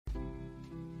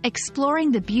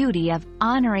exploring the beauty of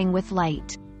honoring with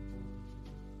light.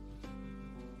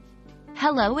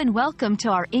 Hello and welcome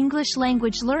to our English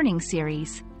language learning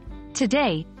series.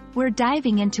 Today, we're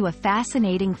diving into a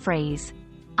fascinating phrase,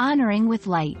 honoring with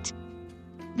light.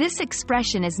 This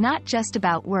expression is not just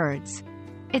about words.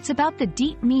 It's about the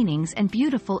deep meanings and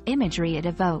beautiful imagery it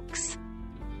evokes.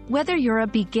 Whether you're a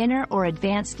beginner or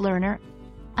advanced learner,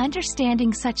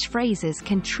 understanding such phrases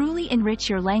can truly enrich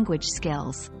your language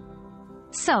skills.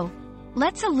 So,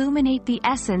 let's illuminate the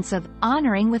essence of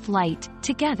honoring with light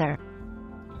together.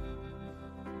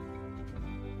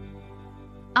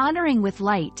 Honoring with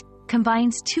light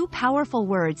combines two powerful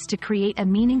words to create a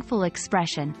meaningful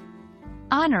expression.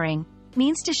 Honoring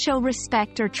means to show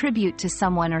respect or tribute to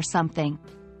someone or something,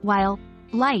 while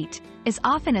light is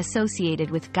often associated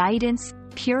with guidance,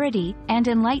 purity, and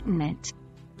enlightenment.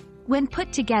 When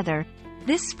put together,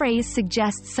 this phrase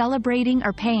suggests celebrating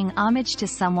or paying homage to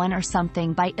someone or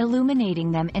something by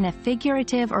illuminating them in a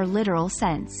figurative or literal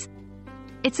sense.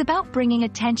 It's about bringing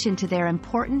attention to their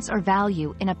importance or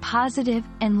value in a positive,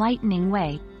 enlightening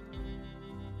way.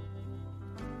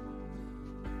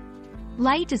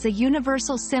 Light is a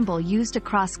universal symbol used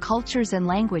across cultures and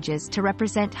languages to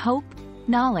represent hope,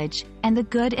 knowledge, and the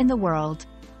good in the world.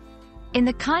 In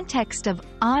the context of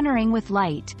honoring with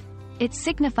light, it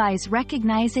signifies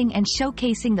recognizing and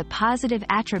showcasing the positive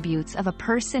attributes of a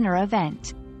person or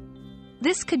event.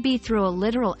 This could be through a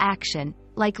literal action,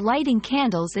 like lighting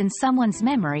candles in someone's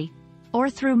memory, or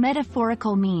through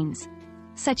metaphorical means,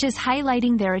 such as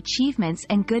highlighting their achievements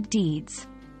and good deeds.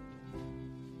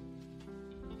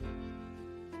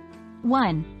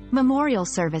 1. Memorial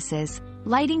services,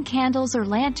 lighting candles or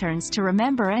lanterns to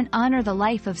remember and honor the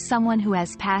life of someone who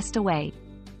has passed away.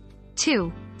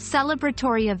 2.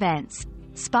 Celebratory events,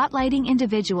 spotlighting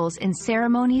individuals in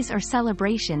ceremonies or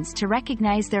celebrations to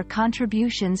recognize their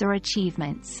contributions or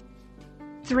achievements.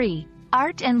 3.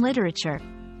 Art and literature,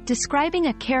 describing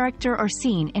a character or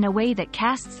scene in a way that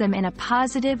casts them in a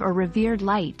positive or revered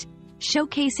light,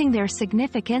 showcasing their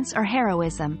significance or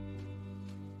heroism.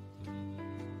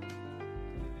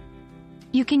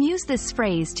 You can use this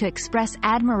phrase to express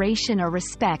admiration or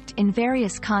respect in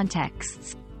various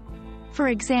contexts. For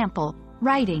example,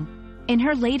 writing. In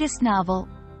her latest novel,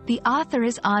 the author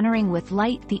is honoring with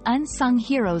light the unsung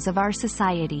heroes of our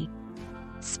society.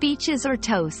 Speeches or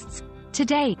toasts.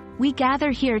 Today, we gather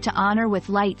here to honor with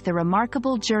light the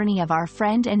remarkable journey of our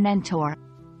friend and mentor.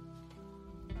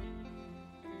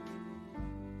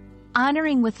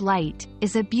 Honoring with light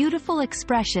is a beautiful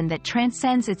expression that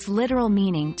transcends its literal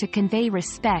meaning to convey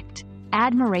respect,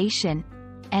 admiration,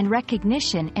 and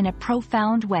recognition in a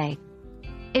profound way.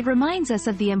 It reminds us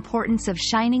of the importance of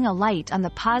shining a light on the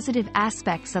positive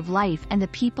aspects of life and the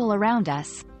people around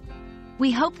us.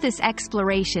 We hope this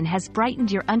exploration has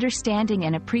brightened your understanding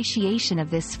and appreciation of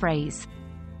this phrase.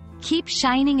 Keep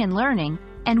shining and learning,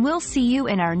 and we'll see you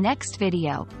in our next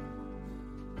video.